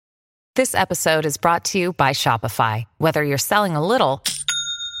This episode is brought to you by Shopify. Whether you're selling a little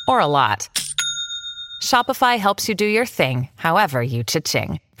or a lot, Shopify helps you do your thing, however you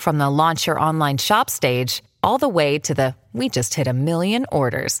cha-ching. From the launch your online shop stage, all the way to the we just hit 1 million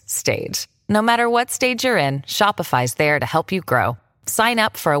orders stage. No matter what stage you're in, Shopify's there to help you grow. Sign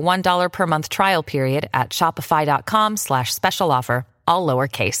up for a $1 per month trial period at shopify.com/special offer, all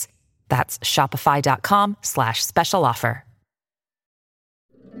lowercase. That's shopify.com/special offer.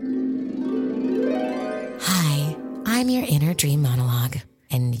 Hi, I'm your inner dream monologue,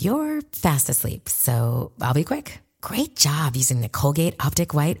 and you're fast asleep, so I'll be quick. Great job using the Colgate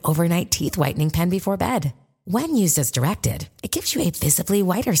Optic White Overnight Teeth Whitening Pen before bed. When used as directed, it gives you a visibly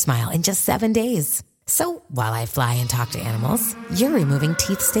whiter smile in just 7 days. So while I fly and talk to animals, you're removing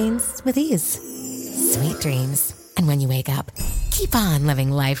teeth stains with ease. Sweet dreams. And when you wake up, keep on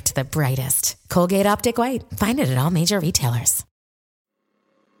living life to the brightest. Colgate Optic White. Find it at all major retailers.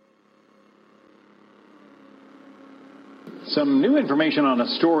 Some new information on a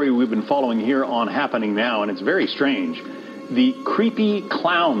story we've been following here on Happening Now, and it's very strange. The creepy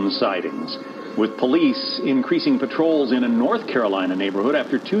clown sightings, with police increasing patrols in a North Carolina neighborhood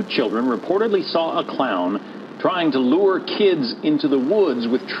after 2 children reportedly saw a clown trying to lure kids into the woods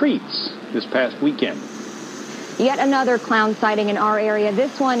with treats this past weekend. Yet another clown sighting in our area,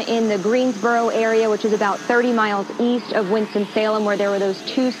 this one in the Greensboro area, which is about 30 miles east of Winston-Salem, where there were those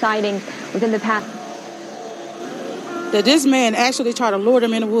 2 sightings within the past. That this man actually tried to lure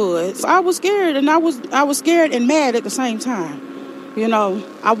them in the woods. I was scared, and I was scared and mad at the same time. You know,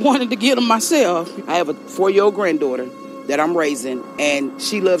 I wanted to get them myself. I have a 4-year-old granddaughter that I'm raising, and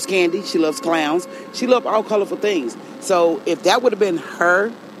she loves candy, she loves clowns, she loves all colorful things. So if that would have been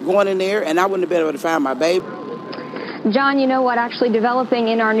her going in there, and I wouldn't have been able to find my baby. John, you know what? Actually developing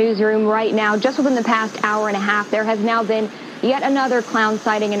in our newsroom right now, just within the past hour and a half, there has now been yet another clown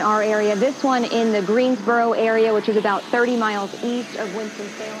sighting in our area. This one in the Greensboro area, which is about 30 miles east of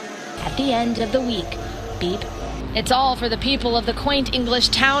Winston-Salem. At the end of the week, beep. It's all for the people of the quaint English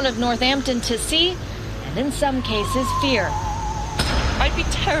town of Northampton to see, and in some cases, fear. I'd be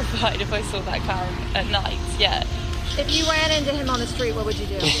terrified if I saw that clown at night, yeah. If you ran into him on the street, what would you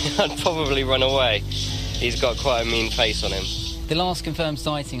do? I'd probably run away. He's got quite a mean face on him. The last confirmed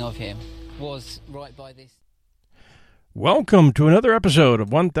sighting of him was right by this. Welcome to another episode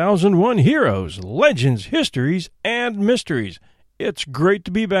of 1001 Heroes, Legends, Histories, and Mysteries. It's great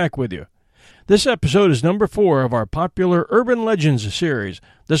to be back with you. This episode is number 4 of our popular Urban Legends series,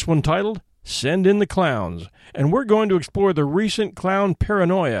 this one titled Send in the Clowns, and we're going to explore the recent clown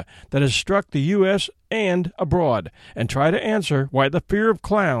paranoia that has struck the U.S. and abroad, and try to answer why the fear of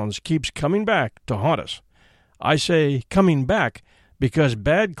clowns keeps coming back to haunt us. I say coming back because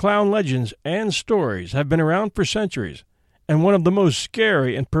bad clown legends and stories have been around for centuries, and one of the most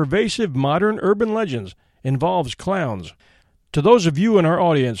scary and pervasive modern urban legends involves clowns. To those of you in our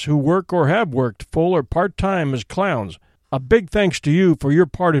audience who work or have worked full or part-time as clowns, a big thanks to you for your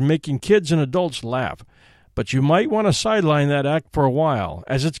part in making kids and adults laugh. But you might want to sideline that act for a while,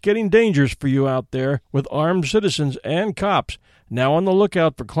 as it's getting dangerous for you out there with armed citizens and cops now on the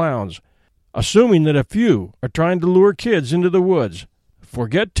lookout for clowns. Assuming that a few are trying to lure kids into the woods.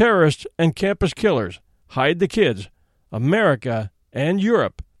 Forget terrorists and campus killers. Hide the kids. America and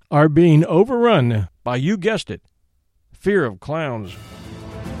Europe are being overrun by, you guessed it, fear of clowns.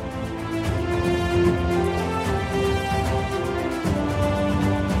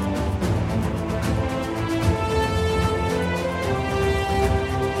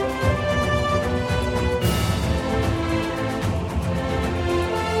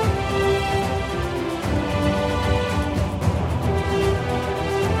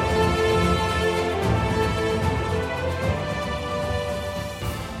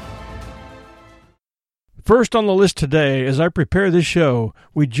 First on the list today, as I prepare this show,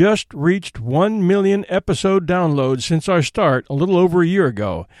 we just reached 1 million episode downloads since our start a little over a year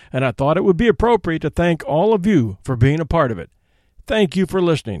ago, and I thought it would be appropriate to thank all of you for being a part of it. Thank you for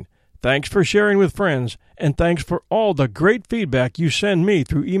listening. Thanks for sharing with friends, and thanks for all the great feedback you send me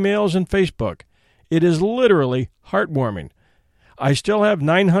through emails and Facebook. It is literally heartwarming. I still have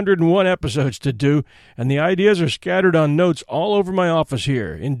 901 episodes to do, and the ideas are scattered on notes all over my office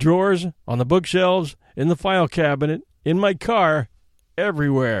here, in drawers, on the bookshelves, in the file cabinet, in my car,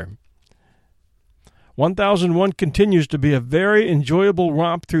 everywhere. 1001 continues to be a very enjoyable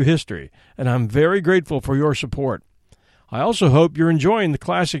romp through history, and I'm very grateful for your support. I also hope you're enjoying the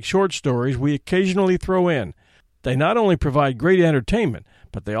classic short stories we occasionally throw in. They not only provide great entertainment,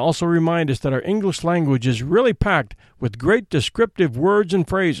 but they also remind us that our English language is really packed with great descriptive words and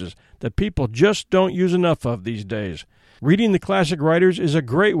phrases that people just don't use enough of these days. Reading the classic writers is a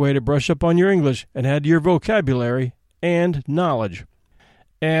great way to brush up on your English and add to your vocabulary and knowledge.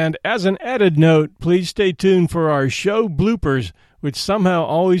 And as an added note, please stay tuned for our show bloopers, which somehow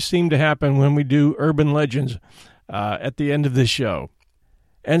always seem to happen when we do urban legends at the end of this show.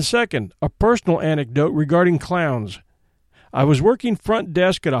 And second, a personal anecdote regarding clowns. I was working front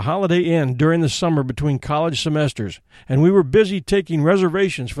desk at a Holiday Inn during the summer between college semesters, and we were busy taking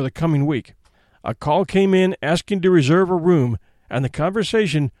reservations for the coming week. A call came in asking to reserve a room, and the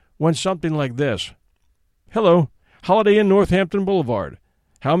conversation went something like this. "Hello, Holiday Inn Northampton Boulevard.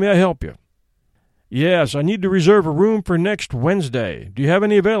 How may I help you?" "Yes, I need to reserve a room for next Wednesday. Do you have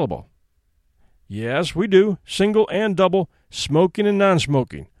any available?" "Yes, we do. Single and double, smoking and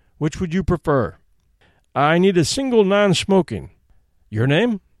non-smoking. Which would you prefer?" "I need a single non-smoking." "Your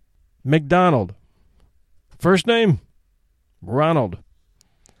name?" "McDonald." "First name?" "Ronald."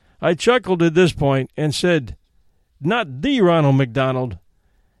 I chuckled at this point and said, "Not the Ronald McDonald."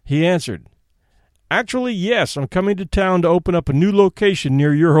 He answered, "Actually, yes, I'm coming to town to open up a new location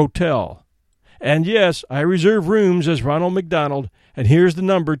near your hotel. And yes, I reserve rooms as Ronald McDonald, and here's the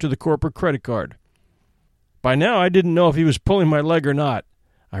number to the corporate credit card." By now, I didn't know if he was pulling my leg or not.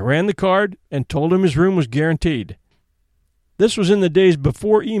 I ran the card and told him his room was guaranteed. This was in the days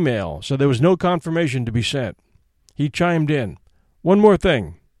before email, so there was no confirmation to be sent. He chimed in, "One more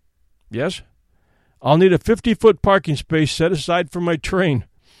thing." "Yes?" "I'll need a 50-foot parking space set aside for my train."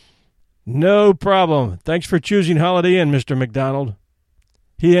 "No problem. Thanks for choosing Holiday Inn, Mr. McDonald."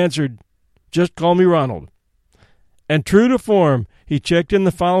 He answered, "Just call me Ronald." And true to form, he checked in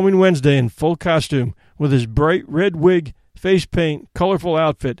the following Wednesday in full costume, with his bright red wig, face paint, colorful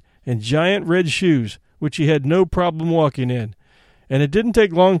outfit, and giant red shoes, which he had no problem walking in. And it didn't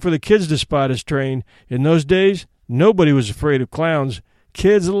take long for the kids to spot his train. In those days, nobody was afraid of clowns.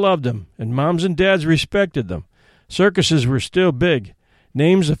 Kids loved them, and moms and dads respected them. Circuses were still big.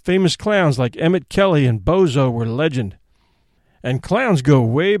 Names of famous clowns like Emmett Kelly and Bozo were legend. And clowns go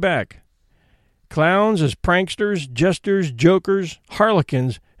way back. Clowns as pranksters, jesters, jokers,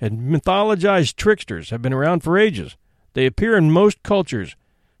 harlequins, and mythologized tricksters have been around for ages. They appear in most cultures.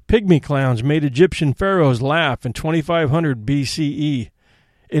 Pygmy clowns made Egyptian pharaohs laugh in 2500 BCE.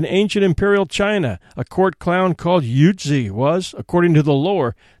 In ancient imperial China, a court clown called Yuzhi was, according to the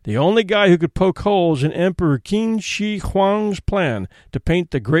lore, the only guy who could poke holes in Emperor Qin Shi Huang's plan to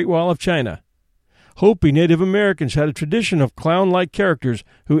paint the Great Wall of China. Hopi Native Americans had a tradition of clown-like characters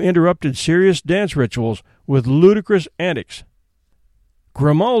who interrupted serious dance rituals with ludicrous antics.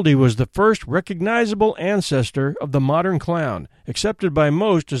 Grimaldi was the first recognizable ancestor of the modern clown, accepted by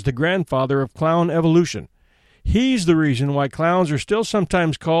most as the grandfather of clown evolution. He's the reason why clowns are still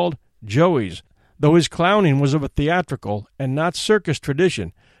sometimes called Joeys. Though his clowning was of a theatrical and not circus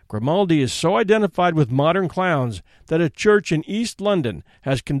tradition, Grimaldi is so identified with modern clowns that a church in East London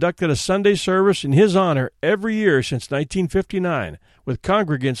has conducted a Sunday service in his honor every year since 1959, with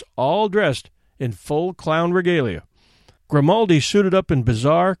congregants all dressed in full clown regalia. Grimaldi suited up in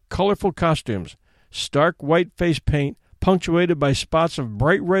bizarre, colorful costumes, stark white face paint punctuated by spots of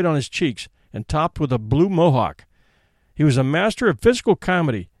bright red on his cheeks and topped with a blue mohawk. He was a master of physical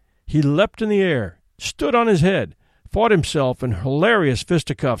comedy. He leapt in the air, stood on his head, fought himself in hilarious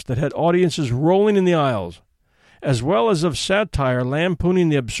fisticuffs that had audiences rolling in the aisles, as well as of satire lampooning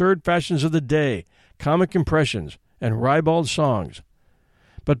the absurd fashions of the day, comic impressions, and ribald songs.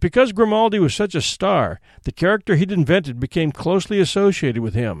 But because Grimaldi was such a star, the character he'd invented became closely associated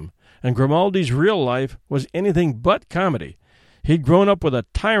with him, and Grimaldi's real life was anything but comedy. He'd grown up with a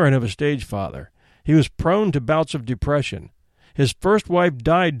tyrant of a stage father. He was prone to bouts of depression. His first wife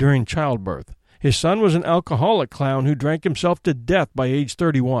died during childbirth. His son was an alcoholic clown who drank himself to death by age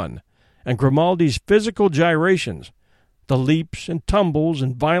 31. And Grimaldi's physical gyrations, the leaps and tumbles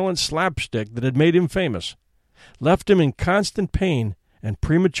and violent slapstick that had made him famous, left him in constant pain and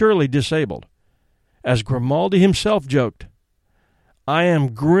prematurely disabled. As Grimaldi himself joked, "I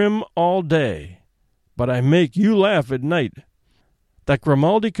am grim all day, but I make you laugh at night." That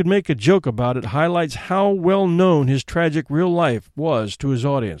Grimaldi could make a joke about it highlights how well known his tragic real life was to his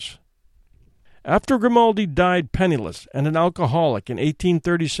audience. After Grimaldi died penniless and an alcoholic in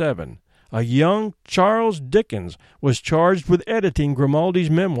 1837, a young Charles Dickens was charged with editing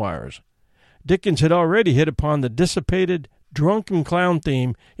Grimaldi's memoirs. Dickens had already hit upon the dissipated, drunken clown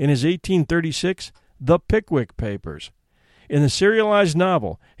theme in his 1836 The Pickwick Papers. In the serialized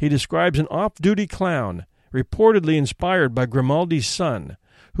novel, he describes an off-duty clown, reportedly inspired by Grimaldi's son,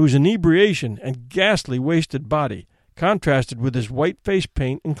 whose inebriation and ghastly wasted body contrasted with his white face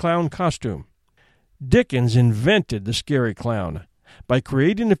paint and clown costume. Dickens invented the scary clown. by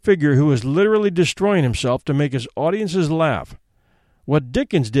creating a figure who was literally destroying himself to make his audiences laugh. What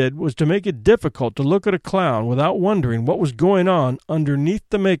Dickens did was to make it difficult to look at a clown without wondering what was going on underneath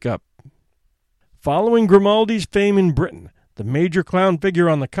the makeup. Following Grimaldi's fame in Britain, the major clown figure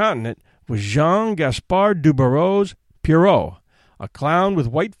on the continent was Jean-Gaspard du Barreau's Pierrot, a clown with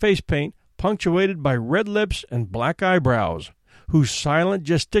white face paint punctuated by red lips and black eyebrows, whose silent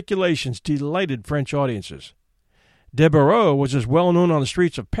gesticulations delighted French audiences. De Barreau was as well known on the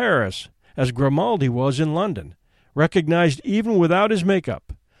streets of Paris as Grimaldi was in London, recognized even without his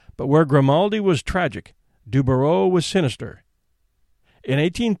makeup, but where Grimaldi was tragic, du Barreau was sinister. In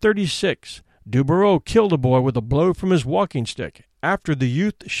 1836, du Barreau killed a boy with a blow from his walking stick after the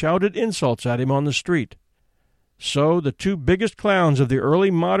youth shouted insults at him on the street. So the two biggest clowns of the early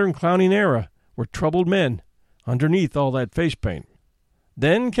modern clowning era were troubled men underneath all that face paint.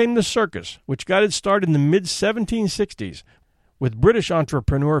 Then came the circus, which got its start in the mid-1760s with British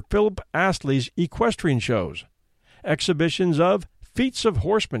entrepreneur Philip Astley's equestrian shows, exhibitions of feats of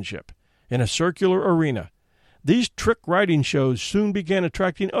horsemanship in a circular arena. These trick riding shows soon began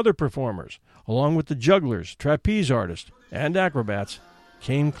attracting other performers. Along with the jugglers, trapeze artists, and acrobats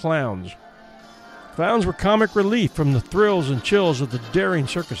came clowns. Clowns were comic relief from the thrills and chills of the daring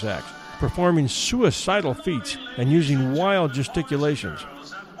circus acts, performing suicidal feats and using wild gesticulations.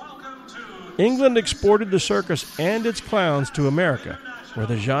 England exported the circus and its clowns to America, where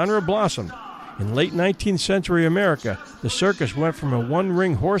the genre blossomed. In late 19th century America, the circus went from a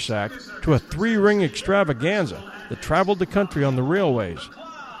one-ring horse act to a three-ring extravaganza that traveled the country on the railways.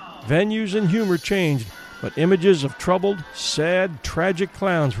 Venues and humor changed, but images of troubled, sad, tragic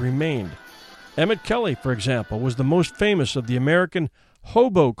clowns remained. Emmett Kelly, for example, was the most famous of the American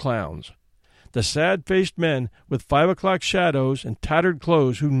hobo clowns, the sad-faced men with 5 o'clock shadows and tattered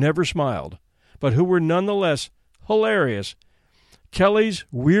clothes who never smiled, but who were nonetheless hilarious. Kelly's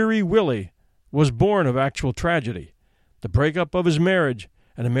Weary Willie was born of actual tragedy, the breakup of his marriage,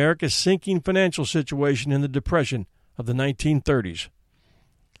 and America's sinking financial situation in the Depression of the 1930s.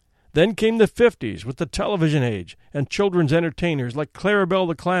 Then came the 50s with the television age and children's entertainers like Clarabelle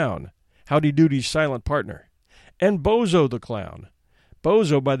the Clown, Howdy Doody's silent partner, and Bozo the Clown.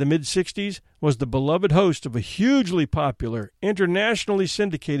 Bozo, by the mid-60s, was the beloved host of a hugely popular, internationally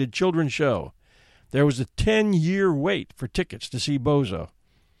syndicated children's show. There was a 10-year wait for tickets to see Bozo.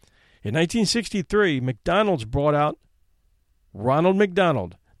 In 1963, McDonald's brought out Ronald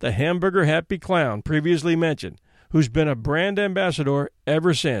McDonald, the hamburger happy clown previously mentioned, who's been a brand ambassador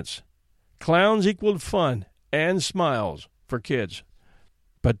ever since. Clowns equaled fun and smiles for kids.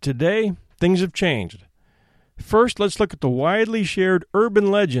 But today, things have changed. First, let's look at the widely shared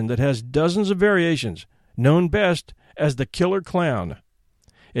urban legend that has dozens of variations, known best as the killer clown.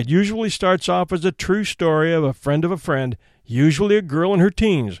 It usually starts off as a true story of a friend, usually a girl in her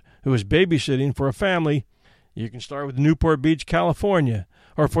teens, who is babysitting for a family. You can start with Newport Beach, California,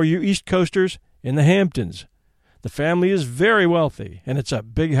 or for you East Coasters, in the Hamptons. The family is very wealthy, and it's a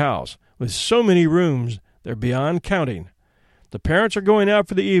big house with so many rooms they're beyond counting. The parents are going out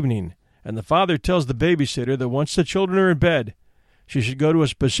for the evening, and the father tells the babysitter that once the children are in bed, she should go to a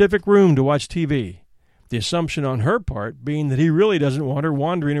specific room to watch TV, the assumption on her part being that he really doesn't want her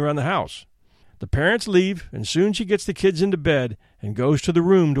wandering around the house. The parents leave, and soon she gets the kids into bed and goes to the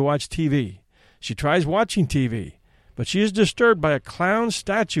room to watch TV. She tries watching TV, but she is disturbed by a clown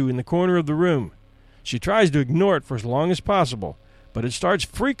statue in the corner of the room. She tries to ignore it for as long as possible, but it starts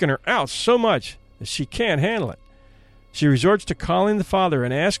freaking her out so much that she can't handle it. She resorts to calling the father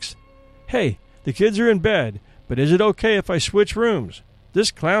and asks, "Hey, the kids are in bed, but is it okay if I switch rooms?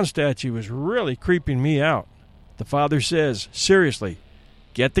 This clown statue is really creeping me out." The father says, seriously,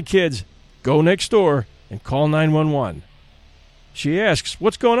 "Get the kids, go next door, and call 911. She asks,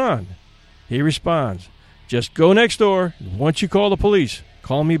 "What's going on?" He responds, "Just go next door, and once you call the police,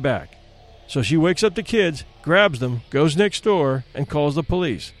 call me back." So she wakes up the kids, grabs them, goes next door, and calls the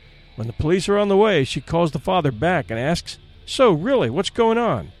police. When the police are on the way, she calls the father back and asks, "So, really, what's going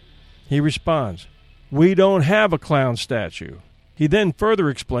on?" He responds, "We don't have a clown statue." He then further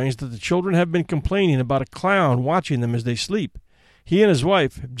explains that the children have been complaining about a clown watching them as they sleep. He and his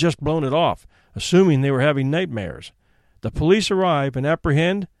wife have just blown it off, assuming they were having nightmares. The police arrive and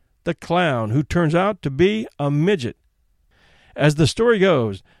apprehend the clown, who turns out to be a midget. As the story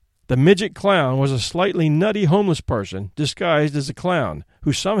goes, the midget clown was a slightly nutty homeless person disguised as a clown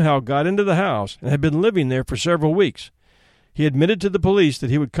who somehow got into the house and had been living there for several weeks. He admitted to the police that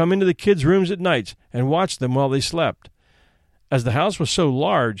he would come into the kids' rooms at nights and watch them while they slept. As the house was so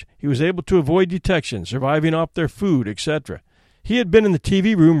large, he was able to avoid detection, surviving off their food, etc. He had been in the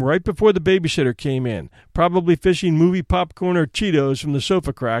TV room right before the babysitter came in, probably fishing movie popcorn or Cheetos from the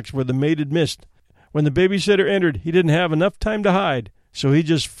sofa cracks where the maid had missed. When the babysitter entered, he didn't have enough time to hide, so he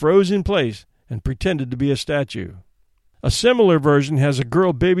just froze in place and pretended to be a statue. A similar version has a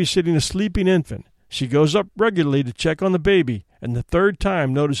girl babysitting a sleeping infant. She goes up regularly to check on the baby, and the third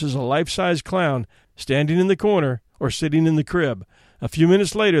time notices a life-size clown standing in the corner or sitting in the crib. A few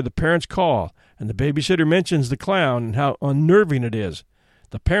minutes later, the parents call, and the babysitter mentions the clown and how unnerving it is.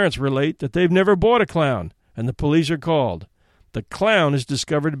 The parents relate that they've never bought a clown, and the police are called. The clown is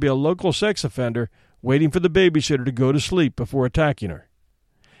discovered to be a local sex offender waiting for the babysitter to go to sleep before attacking her.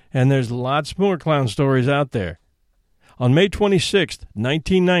 And there's lots more clown stories out there. On May 26,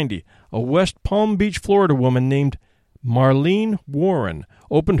 1990, a West Palm Beach, Florida woman named Marlene Warren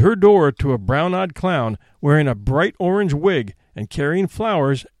opened her door to a brown-eyed clown wearing a bright orange wig and carrying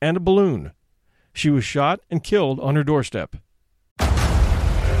flowers and a balloon. She was shot and killed on her doorstep.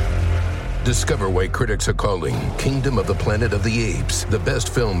 Discover why critics are calling Kingdom of the Planet of the Apes the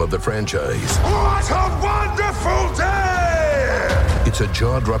best film of the franchise. What a wonderful day! It's a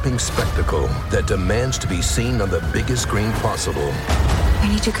jaw-dropping spectacle that demands to be seen on the biggest screen possible. We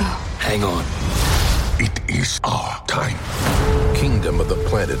need to go. Hang on. It is our time. Kingdom of the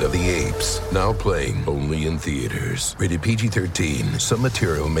Planet of the Apes. Now playing only in theaters. Rated PG-13. Some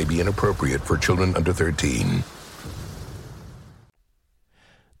material may be inappropriate for children under 13.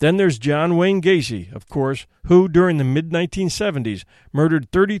 Then there's John Wayne Gacy, of course, who, during the mid-1970s,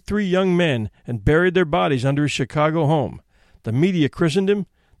 murdered 33 young men and buried their bodies under his Chicago home. The media christened him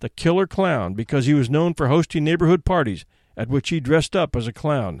the Killer Clown because he was known for hosting neighborhood parties at which he dressed up as a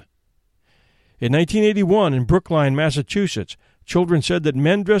clown. In 1981, in Brookline, Massachusetts, children said that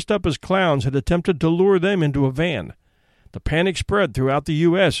men dressed up as clowns had attempted to lure them into a van. The panic spread throughout the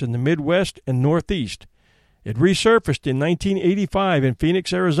U.S. in the Midwest and Northeast. It resurfaced in 1985 in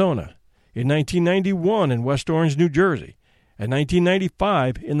Phoenix, Arizona, in 1991 in West Orange, New Jersey, and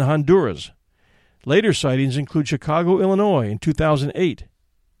 1995 in the Honduras. Later sightings include Chicago, Illinois in 2008.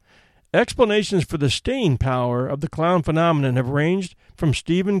 Explanations for the staying power of the clown phenomenon have ranged from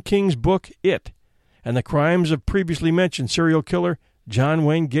Stephen King's book It and the crimes of previously mentioned serial killer John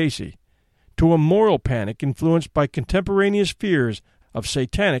Wayne Gacy to a moral panic influenced by contemporaneous fears of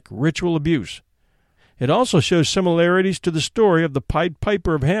satanic ritual abuse. It also shows similarities to the story of the Pied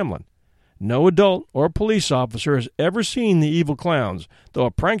Piper of Hamelin. No adult or police officer has ever seen the evil clowns, though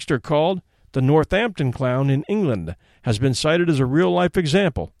a prankster called the Northampton Clown in England has been cited as a real-life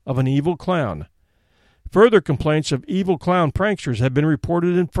example of an evil clown. Further complaints of evil clown pranksters have been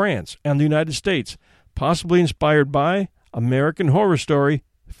reported in France and the United States, possibly inspired by American Horror Story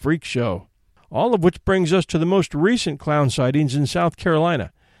Freak Show. All of which brings us to the most recent clown sightings in South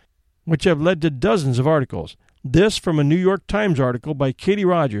Carolina, which have led to dozens of articles. This from a New York Times article by Katie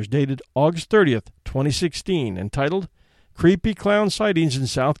Rogers dated August 30th, 2016, entitled, Creepy Clown Sightings in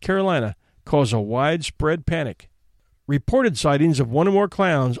South Carolina Cause a Widespread Panic. Reported sightings of one or more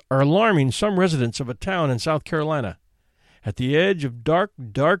clowns are alarming some residents of a town in South Carolina. At the edge of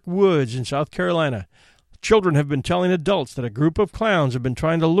dark woods in South Carolina, children have been telling adults that a group of clowns have been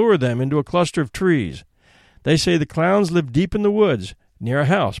trying to lure them into a cluster of trees. They say the clowns live deep in the woods, near a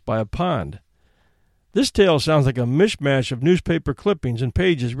house by a pond. This tale sounds like a mishmash of newspaper clippings and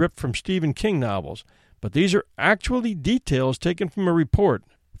pages ripped from Stephen King novels, but these are actually details taken from a report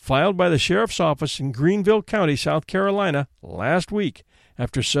filed by the Sheriff's Office in Greenville County, South Carolina, last week,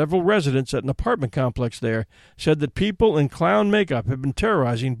 after several residents at an apartment complex there said that people in clown makeup have been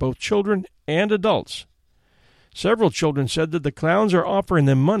terrorizing both children and adults. Several children said that the clowns are offering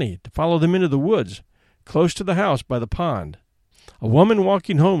them money to follow them into the woods, close to the house by the pond. A woman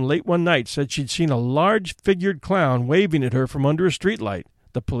walking home late one night said she'd seen a large-figured clown waving at her from under a streetlight,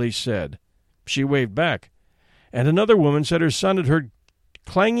 the police said. She waved back. And another woman said her son had heard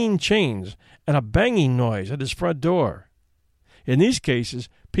clanging chains and a banging noise at his front door. In these cases,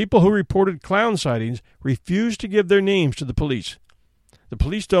 people who reported clown sightings refused to give their names to the police. The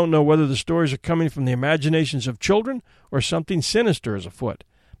police don't know whether the stories are coming from the imaginations of children or something sinister is afoot,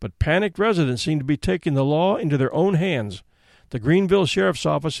 but panicked residents seem to be taking the law into their own hands. The Greenville Sheriff's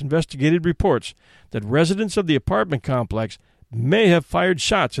Office investigated reports that residents of the apartment complex may have fired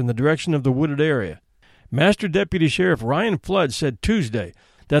shots in the direction of the wooded area. Master Deputy Sheriff Ryan Flood said Tuesday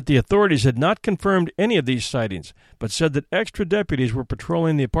that the authorities had not confirmed any of these sightings, but said that extra deputies were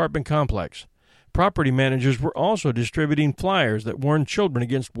patrolling the apartment complex. Property managers were also distributing flyers that warned children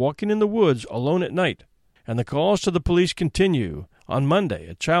against walking in the woods alone at night. And the calls to the police continue. On Monday,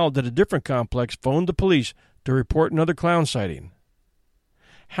 a child at a different complex phoned the police to report another clown sighting.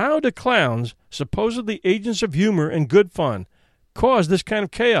 How do clowns, supposedly agents of humor and good fun, caused this kind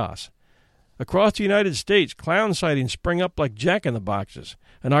of chaos? Across the United States, clown sightings spring up like jack-in-the-boxes,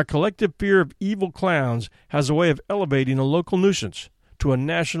 and our collective fear of evil clowns has a way of elevating a local nuisance to a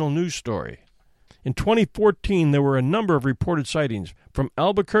national news story. In 2014, there were a number of reported sightings, from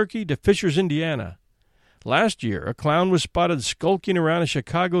Albuquerque to Fishers, Indiana. Last year, a clown was spotted skulking around a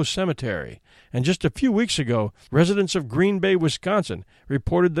Chicago cemetery, and just a few weeks ago, residents of Green Bay, Wisconsin,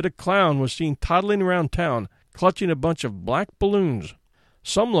 reported that a clown was seen toddling around town, clutching a bunch of black balloons.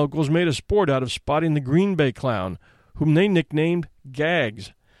 Some locals made a sport out of spotting the Green Bay clown, whom they nicknamed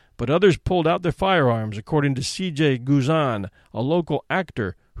Gags, but others pulled out their firearms, according to C.J. Guzan, a local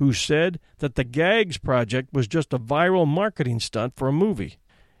actor who said that the Gags project was just a viral marketing stunt for a movie.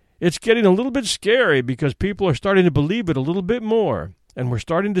 It's getting a little bit scary because people are starting to believe it a little bit more, and we're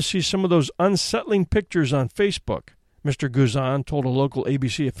starting to see some of those unsettling pictures on Facebook, Mr. Guzan told a local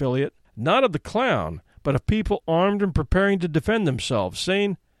ABC affiliate, not of the clown, but of people armed and preparing to defend themselves,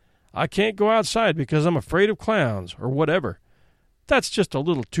 saying, "I can't go outside because I'm afraid of clowns," or whatever. That's just a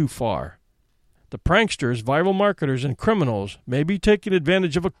little too far. The pranksters, viral marketers, and criminals may be taking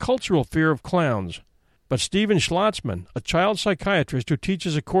advantage of a cultural fear of clowns. But Stephen Schlotzman, a child psychiatrist who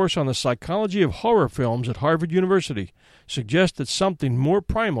teaches a course on the psychology of horror films at Harvard University, suggests that something more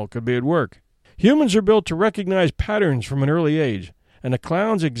primal could be at work. Humans are built to recognize patterns from an early age, and a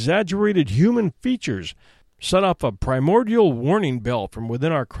clown's exaggerated human features set off a primordial warning bell from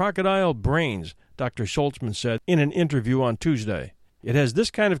within our crocodile brains, Dr. Schlotzman said in an interview on Tuesday. It has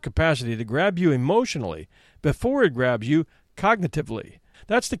this kind of capacity to grab you emotionally before it grabs you cognitively.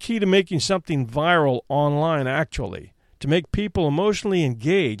 That's the key to making something viral online, actually, to make people emotionally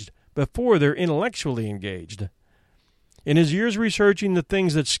engaged before they're intellectually engaged. In his years researching the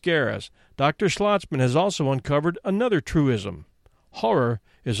things that scare us, Dr. Schlotzman has also uncovered another truism. Horror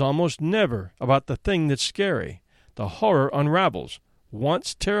is almost never about the thing that's scary. The horror unravels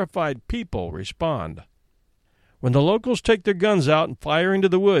once terrified people respond. When the locals take their guns out and fire into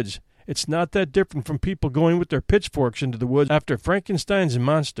the woods, it's not that different from people going with their pitchforks into the woods after Frankenstein's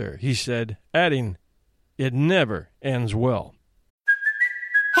monster, he said, adding, "It never ends well."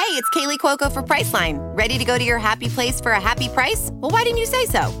 Hey, it's Kaylee Cuoco for Priceline. Ready to go to your happy place for a happy price? Well, why didn't you say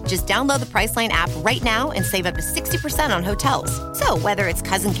so? Just download the Priceline app right now and save up to 60% on hotels. So whether it's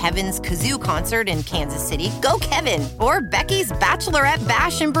Cousin Kevin's Kazoo Concert in Kansas City, go Kevin, or Becky's Bachelorette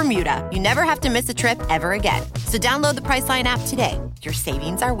Bash in Bermuda, you never have to miss a trip ever again. So download the Priceline app today. Your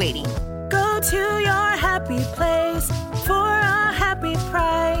savings are waiting. Go to your happy place for a happy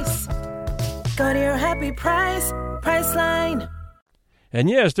price. Go to your happy price, Priceline. And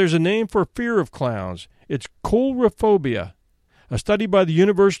yes, there's a name for fear of clowns. It's coulrophobia. A study by the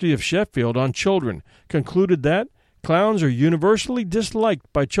University of Sheffield on children concluded that clowns are universally disliked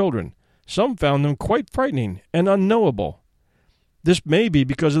by children. Some found them quite frightening and unknowable. This may be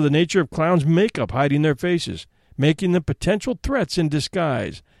because of the nature of clowns' makeup hiding their faces, making them potential threats in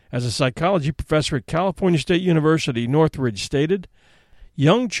disguise. As a psychology professor at California State University, Northridge stated,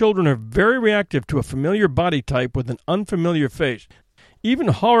 young children are very reactive to a familiar body type with an unfamiliar face. Even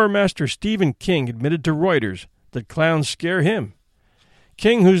horror master Stephen King admitted to Reuters that clowns scare him.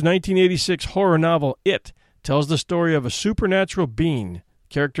 King, whose 1986 horror novel It tells the story of a supernatural being,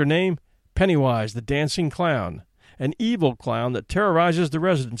 character name Pennywise the Dancing Clown, an evil clown that terrorizes the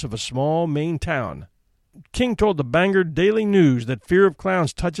residents of a small Maine town. King told the Bangor Daily News that fear of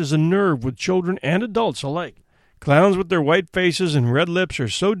clowns touches a nerve with children and adults alike. Clowns with their white faces and red lips are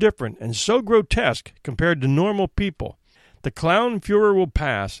so different and so grotesque compared to normal people. The clown furor will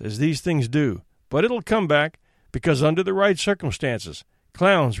pass, as these things do, but it'll come back because under the right circumstances,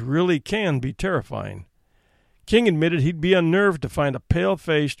 clowns really can be terrifying. King admitted he'd be unnerved to find a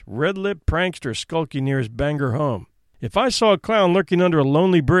pale-faced, red-lipped prankster skulking near his Bangor home. If I saw a clown lurking under a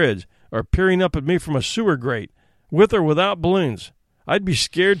lonely bridge or peering up at me from a sewer grate, with or without balloons, I'd be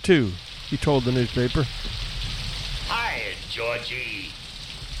scared too, he told the newspaper. Hi, Georgie.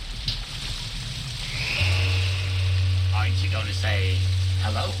 Aren't you going to say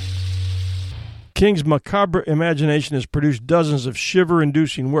hello? King's macabre imagination has produced dozens of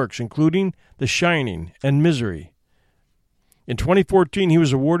shiver-inducing works, including The Shining and Misery. In 2014, he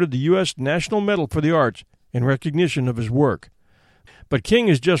was awarded the U.S. National Medal for the Arts in recognition of his work. But King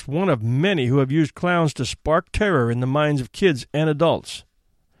is just one of many who have used clowns to spark terror in the minds of kids and adults.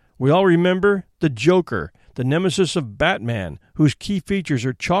 We all remember the Joker, the nemesis of Batman, whose key features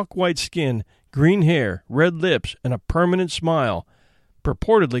are chalk-white skin, green hair, red lips, and a permanent smile,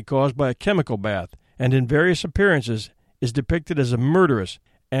 purportedly caused by a chemical bath, and in various appearances is depicted as a murderous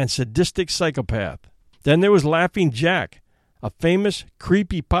and sadistic psychopath. Then there was Laughing Jack, a famous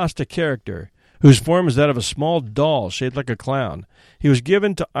creepypasta character whose form is that of a small doll shaped like a clown. He was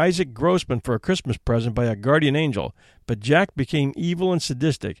given to Isaac Grossman for a Christmas present by a guardian angel, but Jack became evil and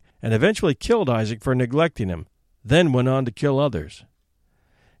sadistic and eventually killed Isaac for neglecting him, then went on to kill others.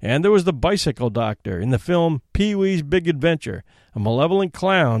 And there was the bicycle doctor in the film Pee-wee's Big Adventure, a malevolent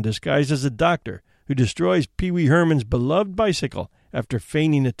clown disguised as a doctor who destroys Pee-wee Herman's beloved bicycle after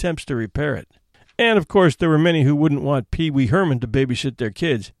feigning attempts to repair it. And, of course, there were many who wouldn't want Pee-wee Herman to babysit their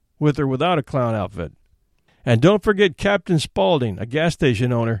kids, with or without a clown outfit. And don't forget Captain Spaulding, a gas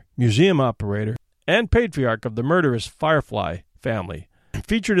station owner, museum operator, and patriarch of the murderous Firefly family.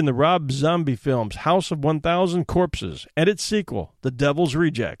 Featured in the Rob Zombie films House of 1,000 Corpses and its sequel, The Devil's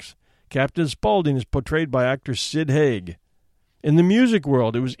Rejects. Captain Spaulding is portrayed by actor Sid Haig. In the music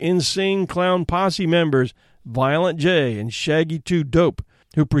world, it was Insane Clown Posse members Violent J and Shaggy 2 Dope,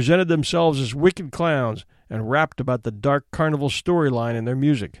 who presented themselves as wicked clowns and rapped about the dark carnival storyline in their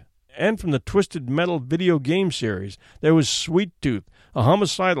music. And from the Twisted Metal video game series, there was Sweet Tooth, a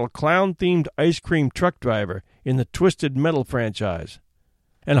homicidal clown-themed ice cream truck driver in the Twisted Metal franchise.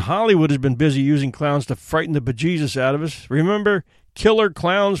 And Hollywood has been busy using clowns to frighten the bejesus out of us. Remember Killer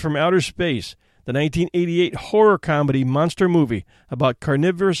Clowns from Outer Space, the 1988 horror comedy monster movie about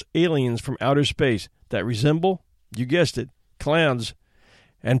carnivorous aliens from outer space that resemble, you guessed it, clowns.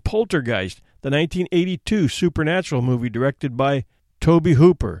 And Poltergeist, the 1982 supernatural movie directed by Tobe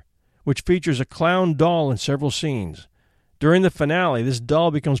Hooper, which features a clown doll in several scenes. During the finale, this doll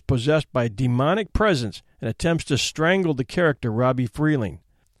becomes possessed by a demonic presence and attempts to strangle the character Robbie Freeling.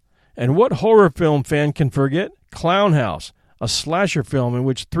 And what horror film fan can forget Clown House, a slasher film in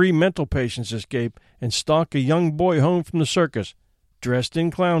which 3 mental patients escape and stalk a young boy home from the circus, dressed in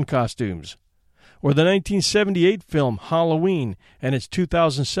clown costumes. Or the 1978 film Halloween and its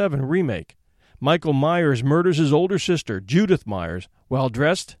 2007 remake. Michael Myers murders his older sister, Judith Myers, while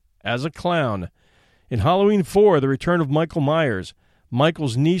dressed as a clown. In Halloween 4, The Return of Michael Myers,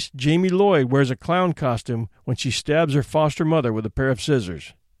 Michael's niece, Jamie Lloyd, wears a clown costume when she stabs her foster mother with a pair of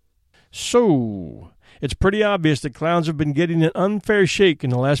scissors. So, it's pretty obvious that clowns have been getting an unfair shake in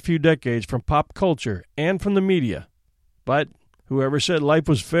the last few decades from pop culture and from the media. But whoever said life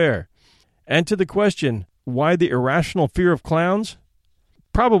was fair? And to the question, why the irrational fear of clowns?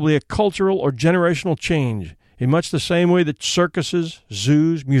 Probably a cultural or generational change, in much the same way that circuses,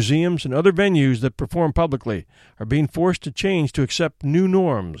 zoos, museums, and other venues that perform publicly are being forced to change to accept new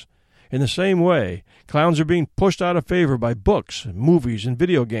norms. In the same way, clowns are being pushed out of favor by books, movies, and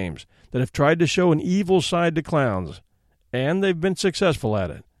video games that have tried to show an evil side to clowns, and they've been successful at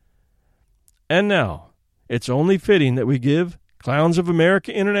it. And now, it's only fitting that we give Clowns of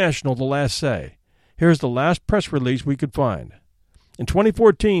America International the last say. Here's the last press release we could find. In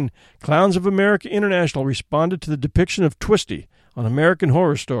 2014, Clowns of America International responded to the depiction of Twisty on American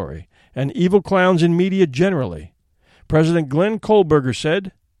Horror Story and evil clowns in media generally. President Glenn Kohlberger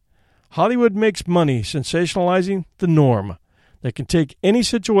said, "Hollywood makes money sensationalizing the norm. They can take any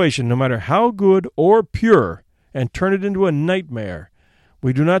situation, no matter how good or pure, and turn it into a nightmare.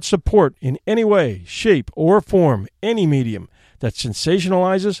 We do not support in any way, shape, or form any medium that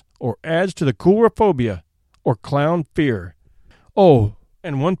sensationalizes or adds to the coulrophobia or clown fear. Oh,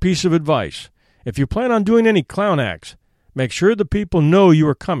 and one piece of advice. If you plan on doing any clown acts, make sure the people know you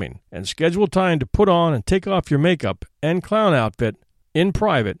are coming and schedule time to put on and take off your makeup and clown outfit in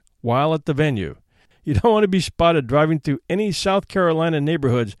private while at the venue. You don't want to be spotted driving through any South Carolina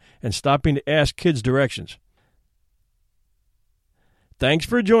neighborhoods and stopping to ask kids directions." Thanks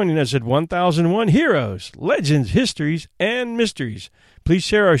for joining us at 1001 Heroes, Legends, Histories, and Mysteries. Please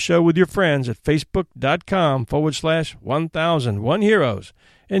share our show with your friends at facebook.com/1001 Heroes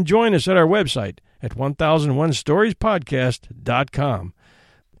and join us at our website at 1001storiespodcast.com.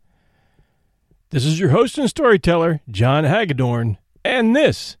 This is your host and storyteller, John Hagedorn, and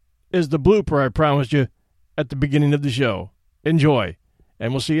this is the blooper I promised you at the beginning of the show. Enjoy,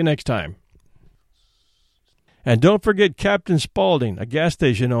 and we'll see you next time. And don't forget Captain Spaulding, a gas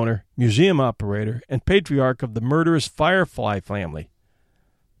station owner, museum operator, and patriarch of the murderous Firefly family.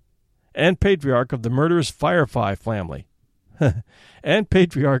 And patriarch of the murderous Firefly family. and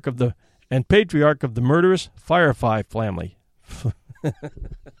patriarch of the murderous Firefly family.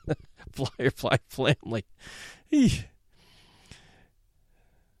 Firefly family.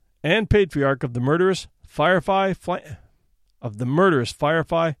 And patriarch of the murderous Firefly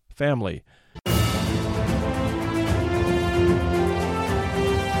family.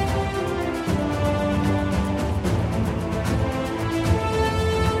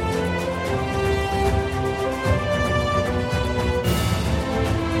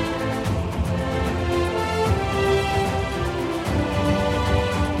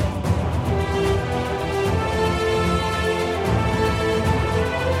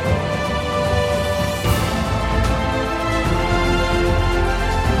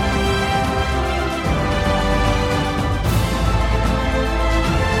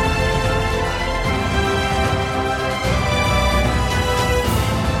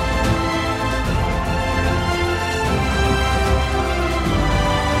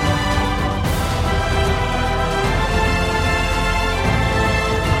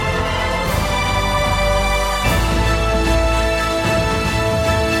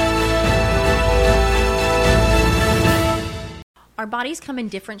 bodies come in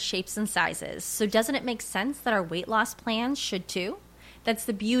different shapes and sizes, so doesn't it make sense that our weight loss plans should too? That's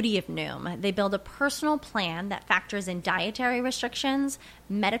the beauty of Noom. They build a personal plan that factors in dietary restrictions,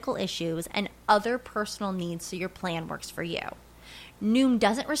 medical issues, and other personal needs so your plan works for you. Noom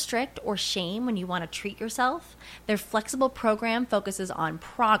doesn't restrict or shame when you want to treat yourself. Their flexible program focuses on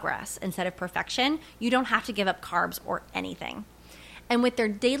progress instead of perfection. You don't have to give up carbs or anything. And with their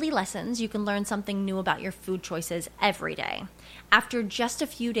daily lessons, you can learn something new about your food choices every day. After just a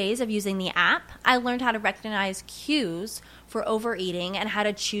few days of using the app, I learned how to recognize cues for overeating and how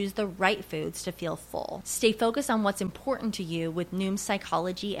to choose the right foods to feel full. Stay focused on what's important to you with Noom's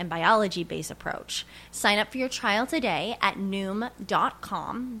psychology and biology-based approach. Sign up for your trial today at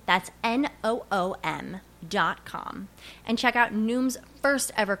Noom.com. That's Noom.com. And check out Noom's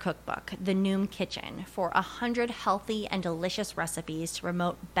first ever cookbook, The Noom Kitchen, for 100 healthy and delicious recipes to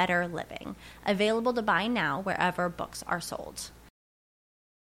promote better living. Available to buy now wherever books are sold.